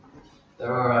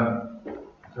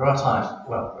There are times,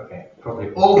 well, okay,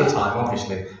 probably all the time,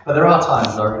 obviously, but there are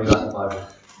times I really like the Bible.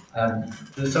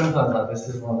 There's sometimes like this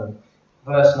is one of them.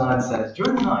 Verse 9 says,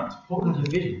 during the night, Paul had a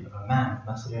vision of a man of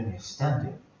Macedonia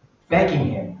standing,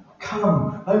 begging him,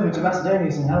 come over to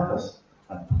Macedonia and help us.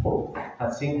 And Paul,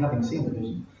 having seen the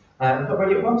vision, got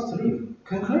ready at once to leave,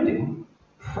 concluding,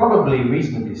 probably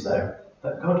reasonably so,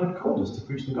 that God had called us to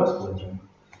preach the gospel to him.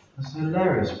 That's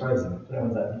hilarious phrasing. I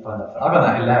don't know if you find that funny. I find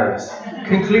that hilarious.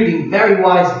 Concluding very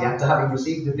wisely after having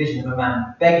received the vision of a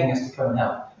man begging us to come and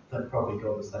help, that probably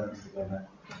God was telling us to go there.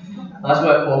 Nice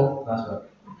work, Paul. Nice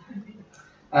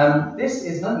work. This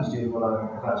is nothing to do with what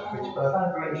I'm about to preach, but I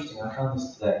found it very interesting. I found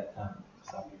this today.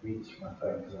 So I'm going to read this from my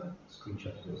phone because I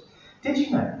screenshotted it. Did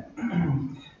you know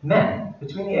men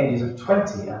between the ages of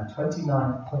 20 and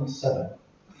 29.7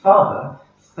 father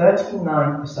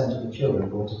 39% of the children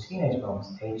born to teenage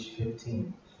moms aged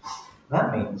 15.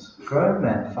 That means grown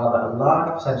men father a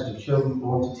large percentage of children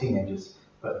born to teenagers,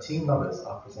 but teen mothers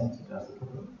are presented as the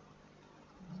problem.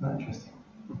 Isn't that interesting?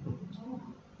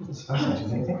 It's fascinating,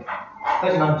 don't you think?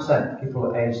 39%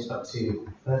 people aged up to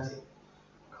 30.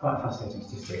 Quite a fascinating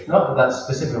statistic. Not that that's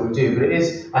specifically what we do, but it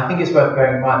is. I think it's worth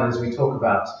bearing in mind as we talk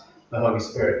about the Holy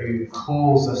Spirit, who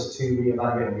calls us to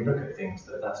reevaluate and relook at things.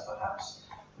 That's perhaps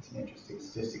an interesting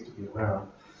statistic to be aware of.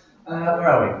 Where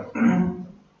are we?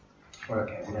 We're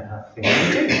okay. We don't have things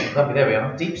to do. Lovely. There we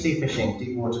are. Deep sea fishing,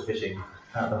 deep water fishing.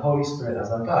 The Holy Spirit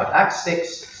as our guide. Acts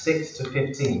 6 to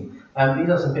 15. These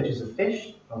are some pictures of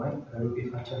fish. Oh wait, there will be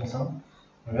if I turn this on.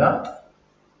 There we are.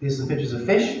 These are some pictures of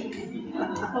fish.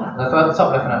 Now, at the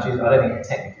top left one actually, I don't think it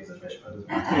technically is a fish, but it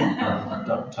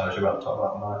doesn't tell you about the top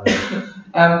right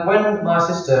one. When my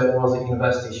sister was at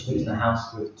university, she lived in a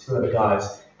house with two other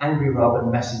guys, Angry Rob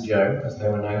and Messy Joe, as they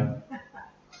were known.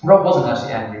 Rob wasn't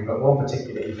actually angry, but one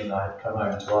particular evening I had come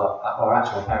home to our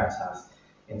actual parents' house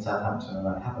in Southampton, and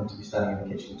I happened to be standing in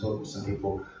the kitchen talking to some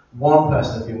people. One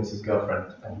person of whom was his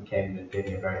girlfriend, and he came and gave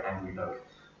me a very angry look.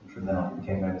 And from then on, he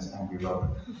became known as Angry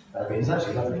Rob. But he's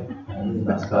actually lovely, a really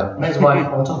nice guy. Met his wife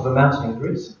on top of a mountain in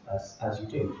Greece, as you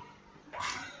do.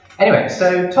 Anyway,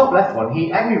 so top left one,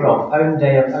 Angry Rob owned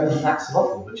an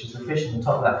axolotl, which is the fish in the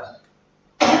top left,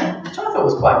 which I thought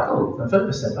was quite cool. And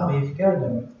Philippa said,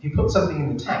 if you put something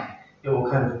in the tank, it will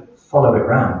kind of follow it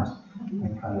around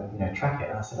and kind of track it.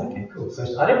 And I said, okay, cool. So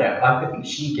I don't know. I think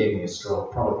she gave me a straw.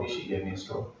 Probably she gave me a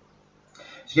straw.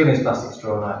 She gave me this plastic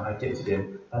straw and I dipped it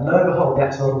in. And lo and behold, the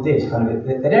axolotl did.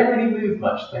 They don't really move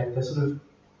much. They're sort of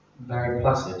very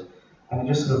placid. And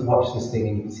you just sort of watch this thing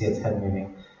and you can see its head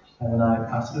moving. And then I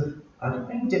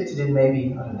dipped it in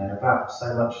maybe, I don't know, about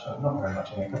so much, not very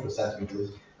much, a couple of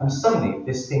centimetres. And suddenly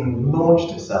this thing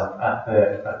launched itself at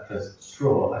the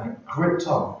straw and it gripped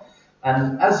on.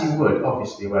 And as you would,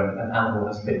 obviously, when an animal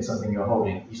has bitten something you're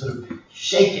holding, you sort of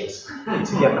shake it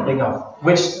to get the thing off.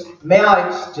 Which, may I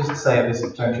just say at this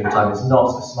juncture in time, is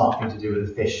not a smart thing to do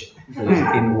with a fish that is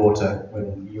in water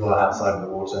when you are outside of the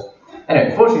water.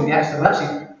 Anyway, fortunately, the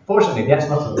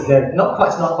axolotl,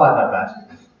 it's not quite that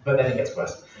bad, but then it gets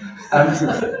worse.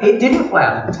 It didn't fly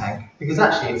out of the tank, because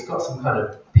actually it's got some kind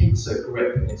of pizza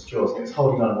grip in its jaws, and it's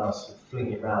holding on and I was sort of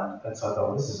flinging it around, and so I thought,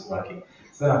 well, this isn't working.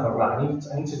 So then I thought, right, I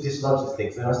need to dislodge this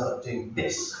thing. So then I started doing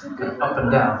this, kind of up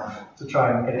and down, to try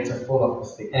and get it to fall off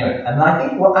this thing. Anyway, and I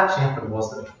think what actually happened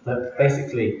was that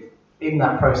basically, in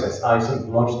that process, I sort of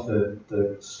lodged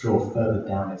the straw further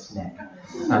down its neck.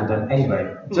 And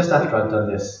anyway, just after I'd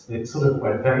done this, it sort of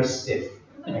went very stiff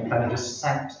and kind of just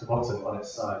sank to the bottom on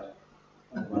its side,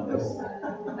 like this.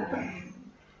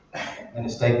 And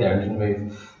it stayed there and didn't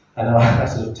move. And then I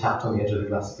sort of tapped on the edge of the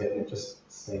glass a bit and it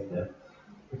just stayed there.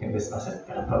 Looking at this, I said,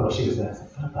 Philippa, well, she was there. I said,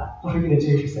 Philippa, what are we going to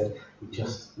do? She said, we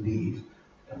just leave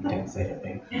and we don't say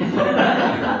anything.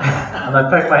 And I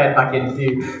poked my head back in a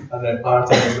few, I don't know, 5 or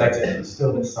 10 minutes later, and it was still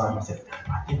on its side. I said,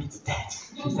 I think it's dead.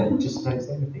 She said, just don't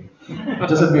say anything. It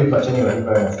doesn't move much anyway,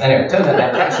 very nice. Anyway, it turned out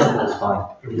that axolotl was fine.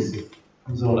 It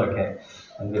was all okay.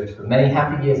 And lived for many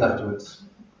happy years afterwards.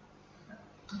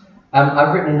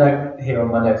 I've written a note here on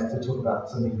my notes to talk about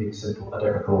something really simple. I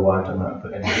don't recall why I've done that,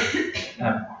 but anyway.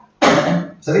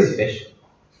 So these are fish.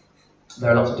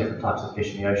 There are lots of different types of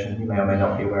fish in the ocean. You may or may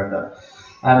not be aware of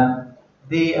that.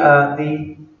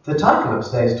 The title of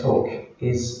today's talk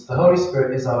is The Holy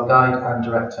Spirit is Our Guide and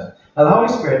Director. Now the Holy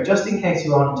Spirit, just in case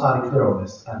you aren't entirely clear on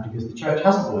this, and because the church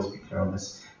hasn't always been clear on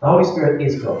this, the Holy Spirit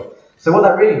is God. So what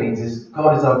that really means is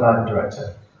God is our guide and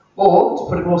director. Or, to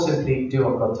put it more simply, do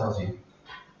what God tells you.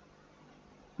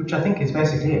 Which I think is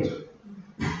basically it.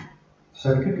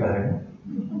 So we could go home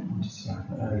and just have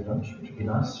an early lunch, which would be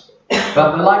nice.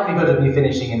 But the likelihood of me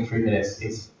finishing in 3 minutes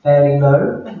is fairly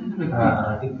low, and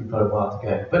I think we've got a while to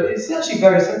go. But it's actually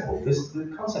very simple.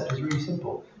 The concept is really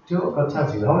simple. Do what God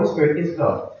tells you. The Holy Spirit is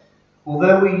God.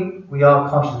 Although we are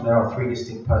conscious that there are 3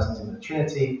 distinct persons in the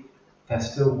Trinity,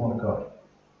 there's still one God.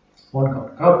 One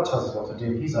God. God tells us what to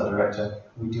do. He's our director.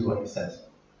 We do what he says.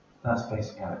 That's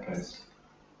basically how it goes.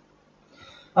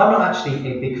 I'm not actually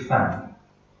a big fan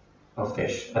of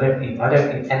fish. I don't eat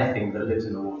anything that lives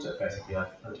in the water, basically. I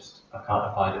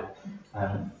can't abide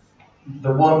it.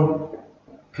 The one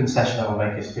concession I will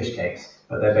make is fish cakes,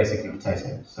 but they're basically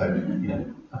potato. So,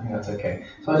 I think that's okay.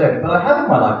 So I don't. But I have in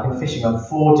my life been fishing on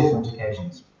 4 different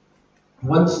occasions.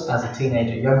 Once as a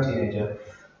young teenager,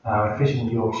 fishing in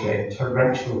Yorkshire in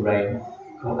torrential rain,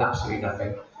 caught absolutely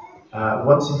nothing.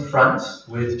 Once in France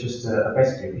with just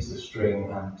basically a piece of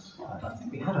string, and I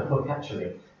think we had a hook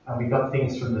actually, and we got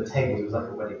things from the table. It was like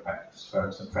a wedding practice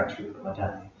for some French people that my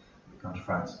dad knew. We'd gone to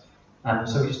France. And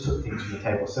so we just took things from the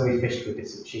table. So we fished with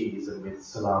bits of cheese and with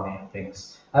salami and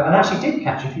things. And actually did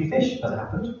catch a few fish, as it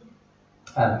happened.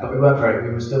 But we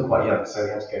were still quite young, so we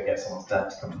had to go get someone's dad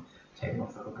to come take them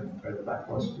off the hook and throw them back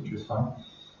for us, which was fun.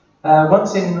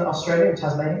 Once in Australia, in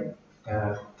Tasmania,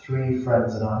 3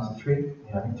 friends and I,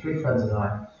 I think 3 friends and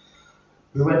I,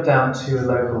 we went down to a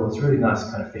local, it's a really nice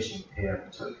kind of fishing pier.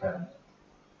 We took,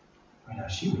 I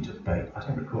assume we took bait, I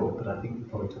don't recall, but I think we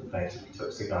probably took bait, and we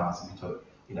took cigars, and we took,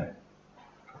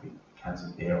 probably cans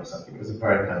of beer or something. It was a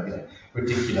very kind of,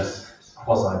 ridiculous,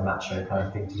 quasi-macho kind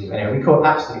of thing to do. Anyway, we caught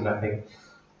absolutely nothing,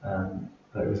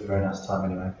 but it was a very nice time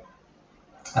anyway.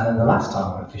 And then the last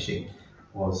time I went fishing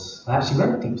was, I actually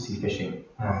went deep sea fishing.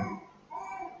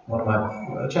 One of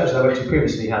my churches I went to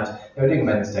previously they were doing a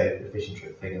men's day, the fishing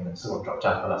trip thing, and then someone dropped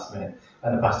out at the last minute.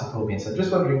 And the pastor called me and said,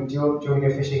 just wondering, do you want to go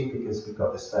fishing? Because we've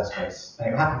got this first race.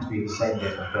 And it happened to be the same day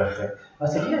as my birthday. I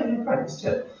said, yeah, great, let's do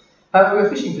it. We were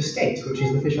fishing for skate, which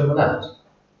is the fish on the left.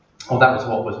 Well, that was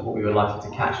what we were likely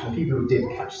to catch. And people did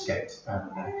catch skate.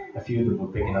 A few of them were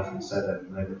big enough, and so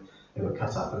they were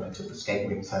cut up, and they took the skate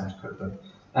wings home to cook them.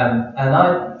 And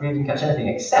I really didn't catch anything,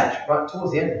 except right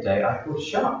towards the end of the day, I caught a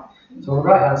shark. So on the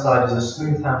right hand side is a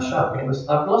smooth-hound shark, and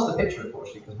I've lost the picture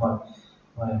unfortunately because my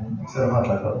external hard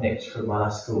drive got nicked from my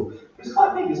last school. But it was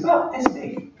quite big, it was about this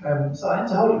big. So I had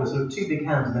to hold it with sort of 2 big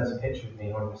hands, and there's a picture of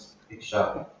me on this big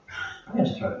shark. I'm going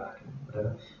to throw it back and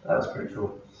whatever. That was pretty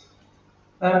cool.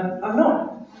 I'm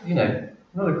not,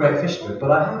 not a great fisherman, but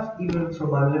I have, even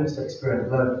from my limited experience,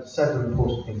 learned several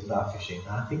important things about fishing,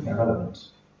 and I think they're relevant.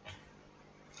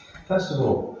 First of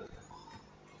all,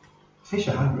 fish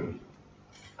are hungry.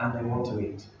 And they want to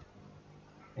eat.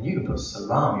 And you can put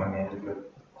salami on the end of your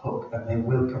hook, and they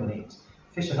will come and eat.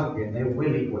 Fish are hungry, and they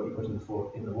will eat what you put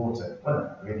in the water. Well, they're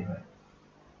hungry anyway.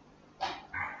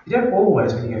 You don't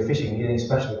always, when you go fishing, need any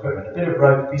special equipment. A bit of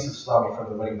rope, a piece of salami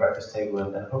from the wedding breakfast table,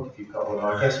 and a hook if you've got one,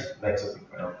 or I guess you can make something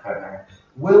from a coat hanger,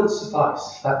 will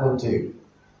suffice. That will do.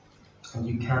 And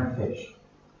you can fish.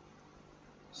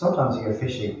 Sometimes you go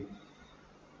fishing,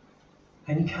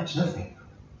 and you catch nothing.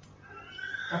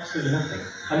 Absolutely nothing.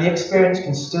 And the experience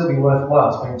can still be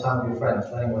worthwhile, spending time with your friends,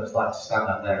 learning what it's like to stand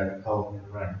out there in the cold and in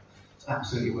the rain. It's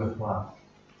absolutely worthwhile.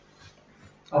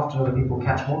 Often other people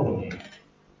catch more than you.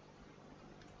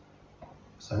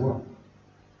 So what?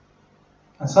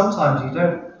 And sometimes you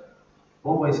don't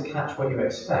always catch what you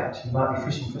expect. You might be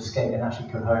fishing for skate and actually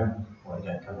come home, well, you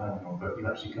don't come home anymore, but you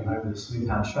actually come home with a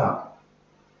smooth-hound shark.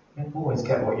 You don't always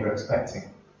get what you're expecting.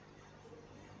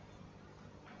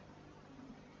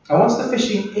 And once the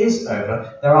fishing is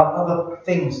over, there are other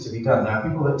things to be done. There are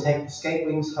people that take the skate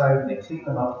wings home, they clean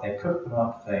them up, they cook them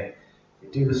up, they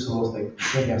do the sauce, they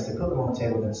put them on the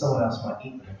table, then someone else might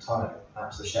eat them entirely.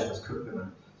 Perhaps the chef has cooked them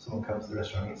and someone comes to the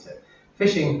restaurant and eats it.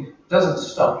 Fishing doesn't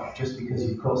stop just because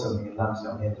you've caught something and landed it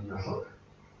on the end of your hook.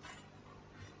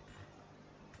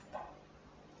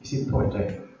 You see the point, don't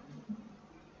you?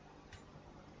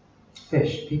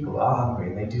 Fish, people are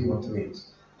hungry and they do want to eat.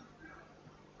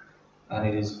 And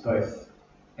it is both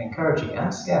encouraging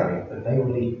and scary that they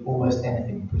will eat almost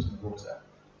anything you put in the water.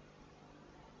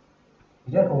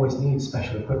 You don't always need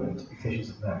special equipment to be fishers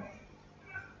of men.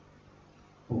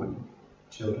 Or women,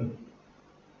 children.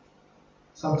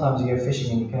 Sometimes you go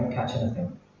fishing and you can't catch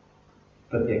anything.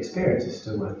 But the experience is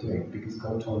still worth doing because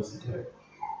God told us to do it.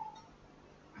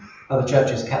 Other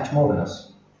churches catch more than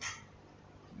us.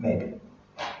 Maybe.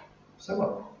 So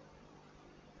what?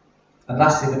 And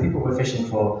lastly, the people we're fishing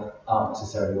for aren't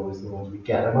necessarily always the ones we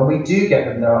get. And when we do get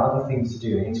them, there are other things to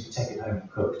do. They need to be taken home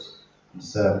and cooked and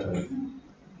served with,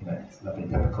 lovely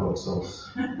peppercorn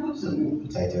sauce, some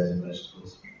potatoes and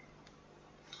vegetables.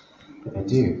 But they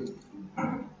do.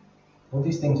 All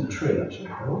these things are true, actually.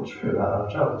 They're all true about our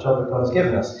job, the job that God has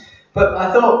given us. But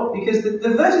I thought, because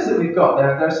the verses that we've got,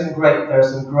 there are some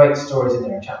great stories in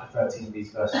there in chapter 13 of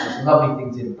these verses. There's some lovely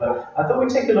things in, but I thought we'd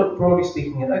take a look, broadly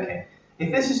speaking, at, okay,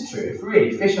 if this is true, if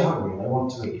really fish are hungry and they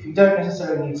want to eat, if you don't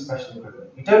necessarily need special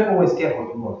equipment, you don't always get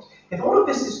what you want, if all of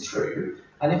this is true,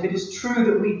 and if it is true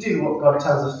that we do what God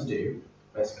tells us to do,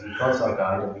 basically God's our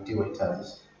guide and we do what he tells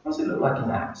us, what does it look like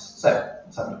in Acts? So,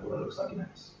 let's have a look at what it looks like in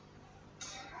Acts.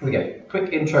 Here we go.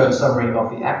 Quick intro and summary of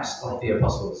the Acts of the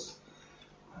Apostles.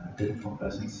 Different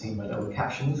person to see my little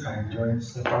captions. I'm enjoying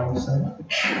so far so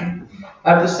much.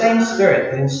 The same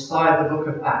spirit that inspired the book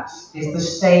of Acts is the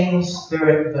same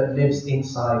spirit that lives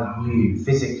inside you,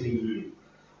 physically you.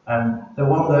 The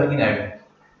one that,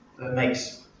 that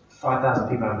makes 5,000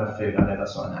 people have enough food. I know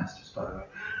that's not an Acts, just by the way.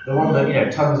 The one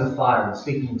that, tongues of fire and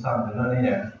speaking in tongues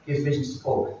and, gives visions to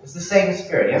Paul. It's the same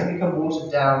spirit. He hasn't become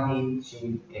watered down, he,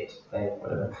 she, it, they,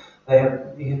 whatever.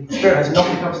 The spirit has not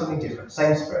become something different.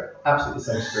 Same spirit. Absolutely the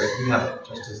same spirit. You have it,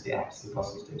 just as the Acts, the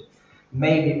Apostles did.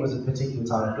 Maybe it was a particular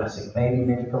time of blessing. Maybe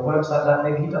God works like that.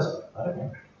 Maybe he doesn't. I don't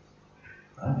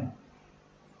know.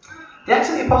 The Acts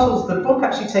of the Apostles, the book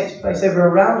actually takes place over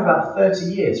around about 30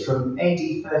 years, from AD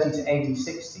 30 to AD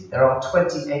 60. There are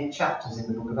 28 chapters in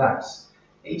the book of Acts.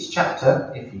 Each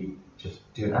chapter, if you just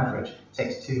do an average,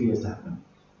 takes 2 years to happen.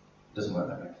 It doesn't work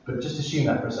that way. But just assume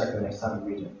that for a second the next time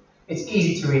you read it. It's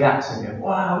easy to read Acts and go,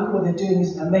 wow, look at what they're doing,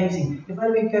 it's amazing. If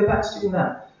only we could go back to doing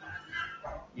that.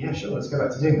 Yeah, sure, let's go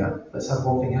back to doing that. Let's have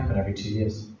one thing happen every 2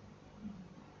 years.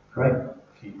 Great,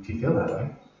 if you feel that way.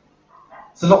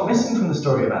 There's a lot missing from the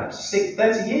story of Acts.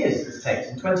 30 years this takes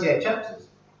in 28 chapters.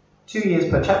 2 years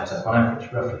per chapter, on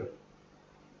average, roughly.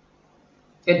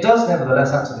 It does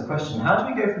nevertheless answer the question, how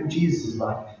do we go from Jesus'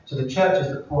 life to the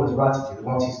churches that Paul is writing to, the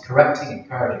ones he's correcting,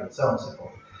 encouraging, and so on and so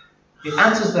forth? It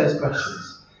answers those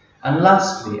questions. And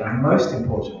lastly, and most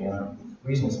importantly, and the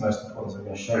reason it's most important is I'm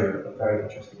going to show you a very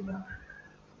interesting map.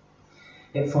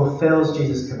 It fulfills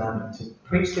Jesus' commandment to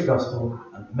preach the gospel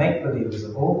and make believers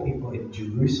of all people in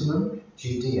Jerusalem,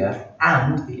 Judea,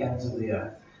 and the ends of the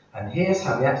earth. And here's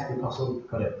how the Acts of the Apostles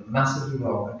got it massively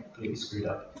wrong and completely screwed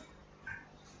up.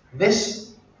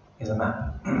 This is a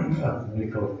map of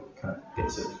really cool kind of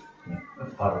bits of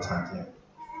Bible times here.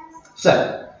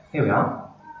 So, here we are.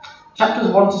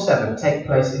 Chapters 1 to 7 take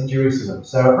place in Jerusalem.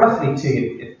 So roughly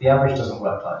the average doesn't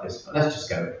work like this, but let's just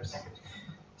go for a second.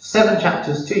 7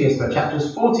 chapters, 2 years per chapter,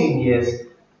 14 years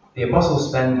the apostles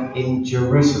spend in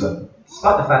Jerusalem.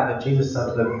 Despite the fact that Jesus said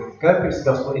to them, go preach the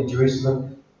gospel in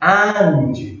Jerusalem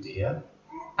and Judea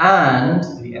and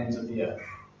the ends of the earth.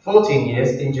 14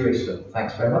 years in Jerusalem.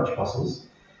 Thanks very much, apostles.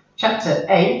 Chapter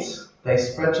 8, they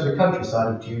spread to the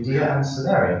countryside of Judea and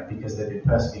Samaria because they've been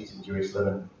persecuted in Jerusalem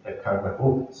and they've kind of went,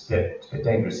 oh, it's a bit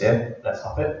dangerous here, let's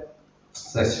hop it.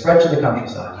 So they spread to the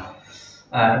countryside.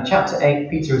 In chapter 8,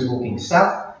 Peter is walking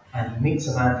south and he meets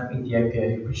a man from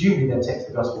Ethiopia who presumably then takes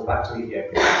the gospel back to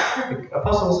Ethiopia. The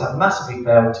apostles have massively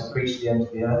failed to preach the end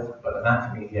of the earth, but the man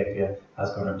from Ethiopia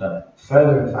has gone and done it.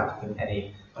 Further, in fact, than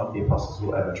any of the apostles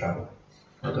will ever travel.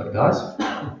 Well done, guys.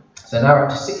 So now we're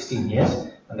up to 16 years,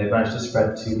 and they've managed to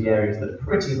spread to the areas that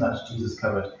pretty much Jesus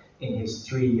covered in his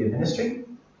 3-year ministry.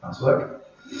 Nice work.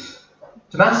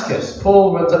 Damascus.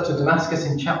 Paul runs up to Damascus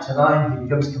in chapter 9. He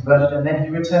becomes converted, and then he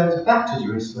returns back to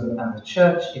Jerusalem, and the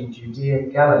church in Judea,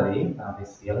 Galilee, now this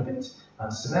is the element,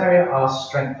 and Samaria are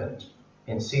strengthened.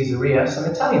 In Caesarea, some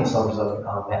Italian soldiers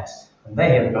are met, and they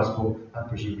hear the gospel and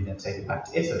presumably then take it back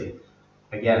to Italy.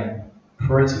 Again,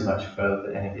 pretty much further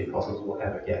than any of the apostles will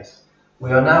ever get.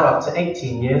 We are now up to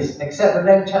 18 years, except that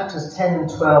then chapters 10 and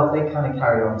 12, they kind of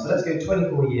carry on. So let's go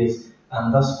 24 years,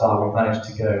 and thus far we've managed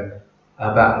to go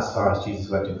about as far as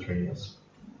Jesus went in 3 years.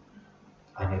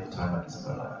 I know the timeline doesn't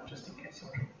work like that, just in case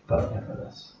you're wondering, but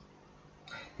nevertheless.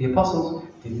 The apostles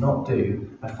did not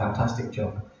do a fantastic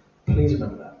job. Please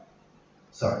remember that.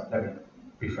 Sorry, let me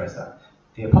rephrase that.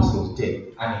 The apostles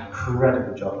did an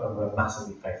incredible job and were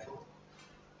massively faithful.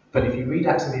 But if you read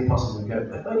Acts of the Apostles and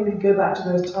go, if only we go back to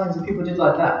those times and people did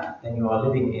like that, then you are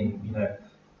living in,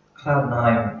 cloud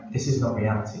 9. This is not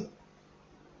reality.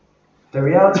 The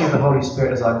reality of the Holy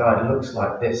Spirit as our guide looks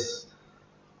like this.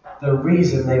 The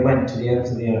reason they went to the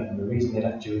ends of the earth and the reason they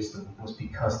left Jerusalem was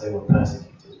because they were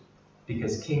persecuted.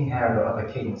 Because King Herod or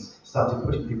other kings started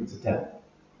putting people to death.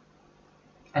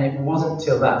 And it wasn't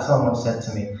until that, someone said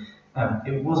to me,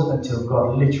 it wasn't until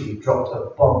God literally dropped a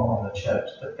bomb on the church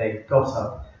that they got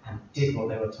up and did what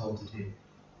they were told to do.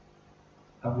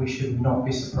 And we should not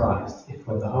be surprised if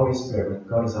when the Holy Spirit, when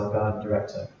God is our guide and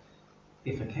director,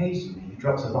 if occasionally he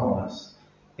drops a bomb on us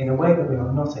in a way that we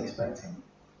are not expecting.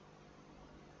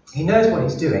 He knows what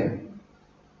he's doing.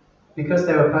 Because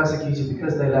they were persecuted,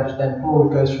 because they left, then Paul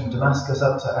goes from Damascus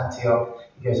up to Antioch.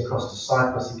 He goes across to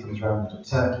Cyprus, he comes around to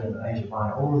Turkey and Asia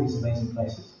Minor, all of these amazing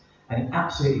places. And he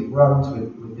absolutely runs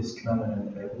with this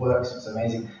commandment, and it works, it's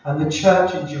amazing. And the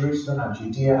church in Jerusalem and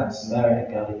Judea and Samaria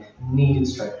and Galilee needed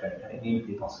strengthening, and it needed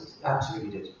the apostles. It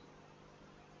absolutely did.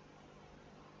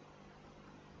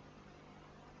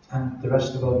 And the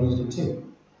rest of the world needed it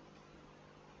too.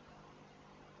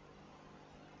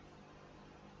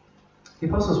 The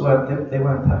apostles weren't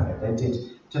perfect. They did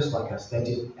just like us. They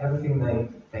did everything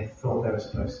they thought they were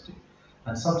supposed to do.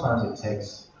 And sometimes it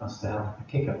takes us to have a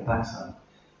kick up the backside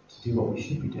to do what we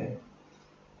should be doing.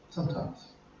 Sometimes.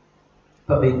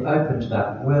 But being open to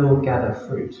that will gather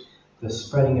fruit. The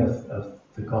spreading of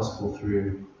the gospel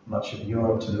through much of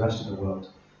Europe to the rest of the world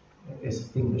is a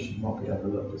thing that should not be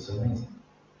overlooked. It's amazing.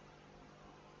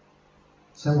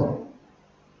 So what?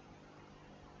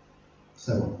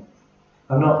 So what?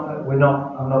 I'm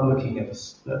not looking at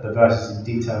the verses in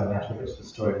detail and the actual bits of the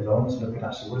story, because I want to look at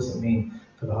actually what does it mean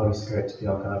for the Holy Spirit to be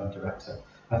our guide and director.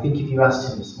 I think if you asked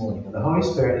him this morning, the Holy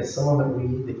Spirit is someone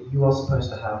that you are supposed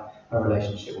to have a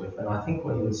relationship with, and I think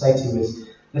what he would say to you is,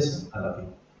 listen, I love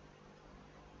you.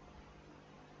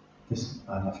 Listen,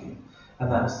 I love you.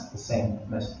 And that's the same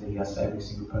message that he has for every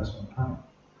single person on the planet.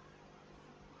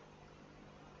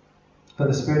 But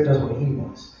the Spirit does what he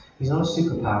wants. He's not a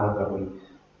superpower that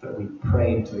we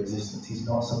pray into existence. He's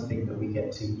not something that we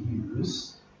get to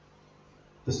use.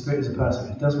 The Spirit is a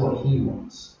person who does what he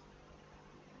wants.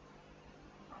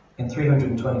 In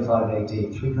 325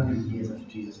 AD, 300 years after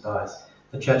Jesus dies,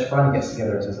 the church finally gets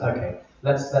together and says, okay,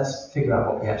 let's figure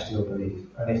out what we actually all believe.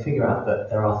 And they figure out that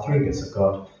there are three bits of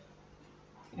God.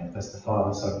 There's the Father,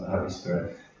 the Son, and the Holy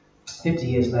Spirit. 50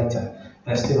 years later,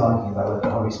 they're still arguing about whether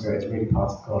the Holy Spirit is really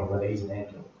part of God or whether he's an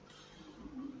angel.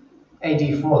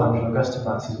 AD 400, Augustine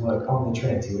writes his work on the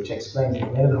Trinity, which explains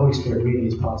that whether the Holy Spirit really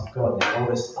is part of God. There's all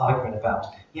this argument about,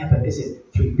 but is it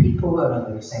three people and are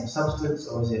they the same substance,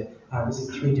 or is it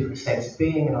three different states of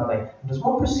being, and does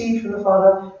one proceed from the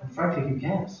Father? And frankly, who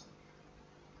cares?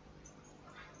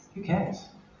 Who cares?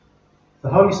 The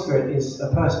Holy Spirit is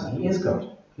a person. He is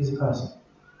God. He's a person.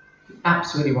 He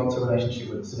absolutely wants a relationship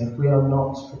with us, and if we are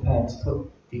not prepared to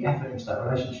put the effort into that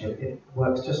relationship, it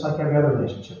works just like every other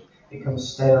relationship. It becomes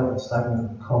stale and stagnant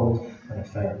and cold, and it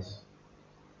fails.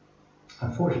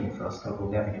 Unfortunately for us, God will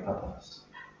never give up on us.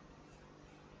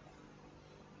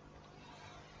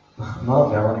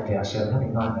 Mildly ironically, actually, I'm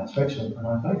having nightmares. Rachel and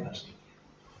I both, actually.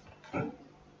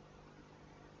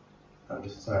 I'm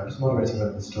just moderating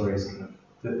whether the story is kind of...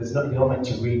 you're not meant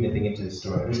to read anything into this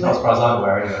story. It's not as far as I'm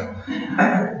aware,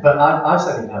 anyway. But I've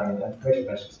certainly been having it, and Rachel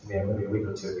mentioned to me maybe a week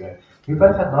or two ago. We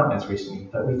both had nightmares recently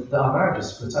that our marriage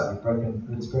has split up, it's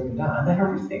broken down, and they're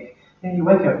horrific. You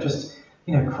wake up just,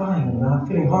 crying and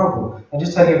feeling horrible, and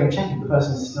just turning over and checking if the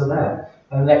person's still there.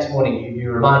 And the next morning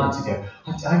you're reminded to go,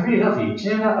 I really love you. Do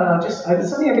you know, there's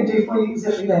something I can do for you,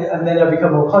 and then I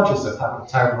become more conscious of having a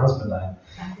terrible husband I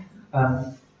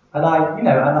am. And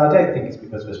I don't think it's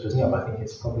because we're splitting up. I think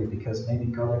it's probably because maybe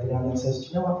God every now and then says, do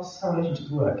you know what, this is how relationships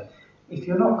work. If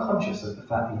you're not conscious of the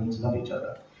fact that you need to love each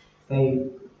other, they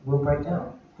will break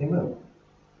down. They will.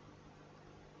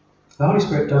 The Holy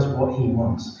Spirit does what he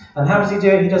wants. And how does he do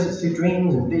it? He does it through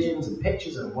dreams and visions and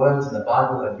pictures and words in the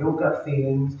Bible and your gut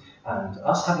feelings and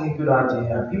us having a good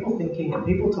idea and people thinking and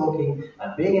people talking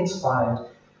and being inspired.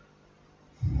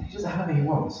 He does it however he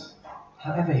wants.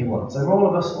 However he wants. And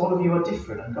all of you are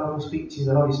different, and God will speak to you,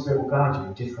 the Holy Spirit will guide you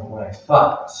in different ways.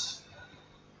 But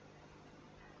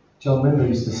John Wimber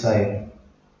used to say,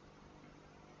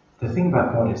 the thing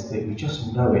about God is that you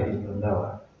just know it in your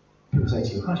knower. People say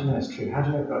to you, how do you know it's true? How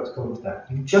do you know God's called to that?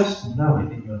 You just know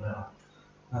it in your knower.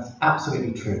 That's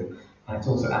absolutely true, and it's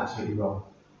also absolutely wrong.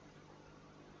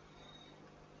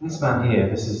 This man here,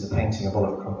 this is a painting of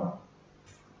Oliver Cromwell.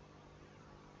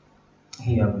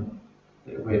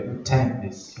 We're 10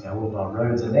 is, all of our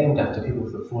roads are named after people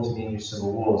who fought in the English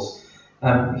Civil Wars.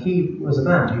 He was a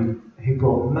man who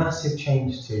brought massive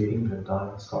change to England,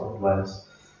 Ireland, Scotland, Wales.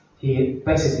 He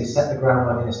basically set the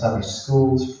groundwork and established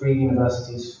schools, free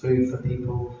universities, food for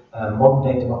people,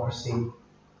 modern day democracy.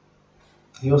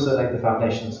 He also laid the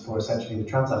foundations for essentially the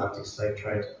transatlantic slave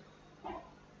trade,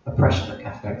 oppression of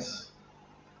Catholics,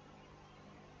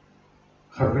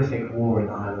 horrific war in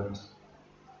Ireland.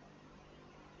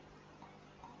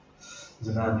 He's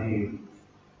a man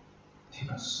who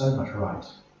got so much right.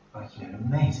 An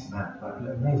amazing man.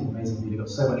 Amazing leader, got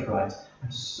so much right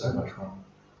and so much wrong.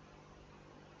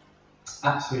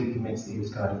 Absolutely convinced that he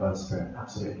was guided by the Spirit.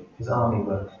 Absolutely. His army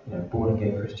were, born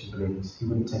again Christian believers. He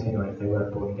wouldn't take anyone if they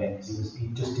weren't born again because he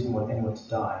just didn't want anyone to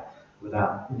die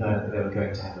without knowing that they were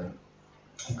going to heaven.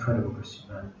 Incredible Christian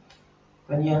man.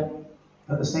 And yet,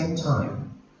 at the same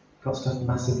time, got stuff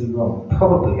massively wrong.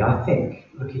 Probably, I think,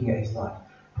 looking at his life,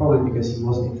 probably because he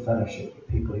wasn't in fellowship with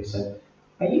people who said,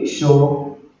 "Are you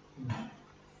sure?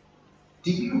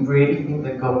 Do you really think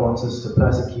that God wants us to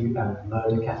persecute and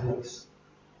murder Catholics?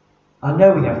 I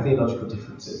know we have theological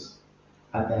differences,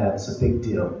 and it's a big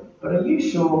deal, but are you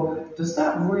sure? Does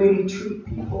that really treat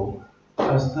people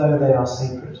as though they are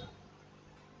sacred?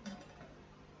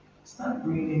 Is that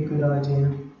really a good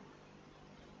idea?"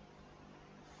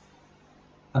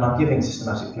 And I'm giving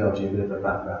systematic theology a bit of a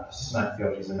background. Systematic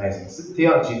theology is amazing. It's a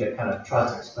theology that kind of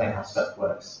tries to explain how stuff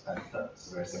works, and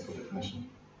that's a very simple definition.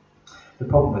 The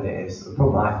problem with it is, the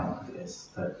problem I think with it is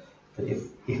that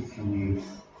if you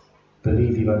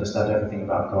believe you understand everything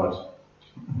about God,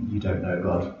 you don't know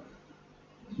God.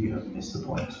 You have missed the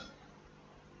point.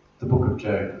 The book of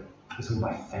Job is one of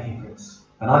my favourites.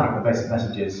 And I think the basic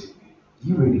message is,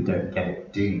 you really don't get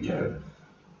it, do you, Job?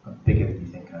 I'm bigger than you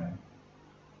think I am.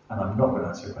 And I'm not going to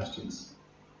answer your questions,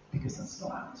 because that's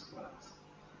not how this works.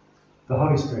 The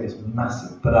Holy Spirit is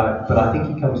massive, but I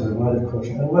think he comes with a word of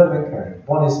caution and a word of encouragement.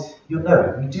 One is, you'll know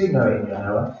it. You do know it in your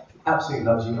hour. He absolutely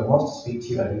loves you and wants to speak to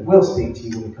you, and he will speak to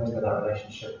you when it comes to that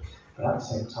relationship. But at the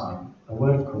same time, a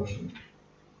word of caution.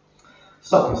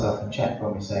 Stop yourself and check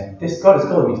when we say, this God is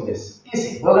calling me to this. Is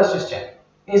he? Well, let's just check.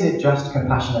 Is it just,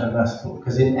 compassionate and merciful?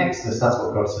 Because in Exodus, that's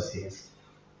what God says he is.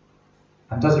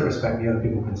 And does it respect the other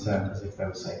people concerned as if they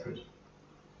were sacred?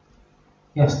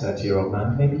 Yes, 30-year-old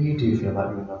man, maybe you do feel like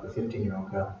you love a 15-year-old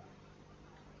girl.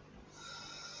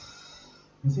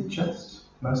 Is it just,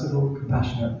 merciful,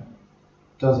 compassionate?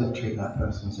 Does it treat that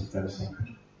person as if they were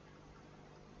sacred?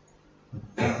 Would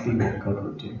that be what God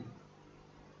would do?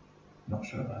 Not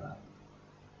sure about that.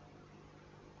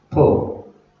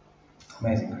 Paul,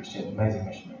 amazing Christian, amazing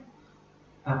missionary,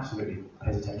 absolutely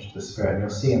pays attention to the Spirit, and you'll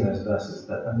see in those verses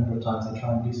that a number of times they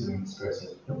try and do something, and the Spirit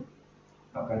says, nope,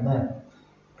 not going there.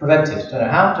 Prevented, don't know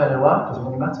how, don't know why, doesn't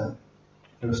really matter.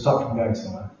 It was stopped from going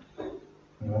somewhere, and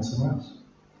he went somewhere else.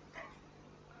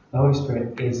 The Holy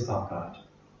Spirit is our guide,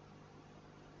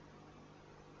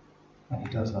 and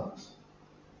he does love us.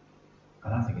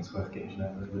 And I think it's worth getting to know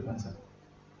him a little bit better.